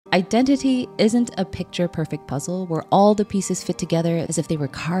Identity isn't a picture-perfect puzzle where all the pieces fit together as if they were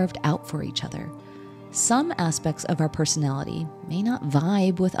carved out for each other. Some aspects of our personality may not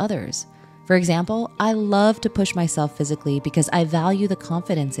vibe with others. For example, I love to push myself physically because I value the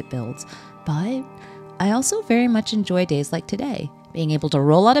confidence it builds, but I also very much enjoy days like today, being able to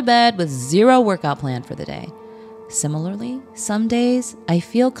roll out of bed with zero workout plan for the day. Similarly, some days I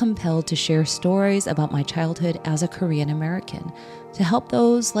feel compelled to share stories about my childhood as a Korean American to help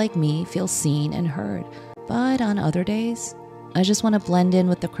those like me feel seen and heard. But on other days, I just want to blend in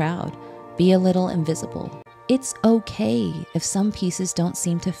with the crowd, be a little invisible. It's okay if some pieces don't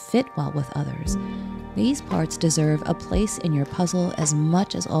seem to fit well with others. These parts deserve a place in your puzzle as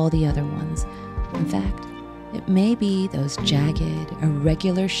much as all the other ones. In fact, it may be those jagged,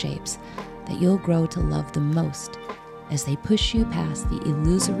 irregular shapes that you'll grow to love the most as they push you past the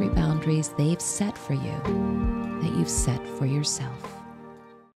illusory boundaries they've set for you, that you've set for yourself.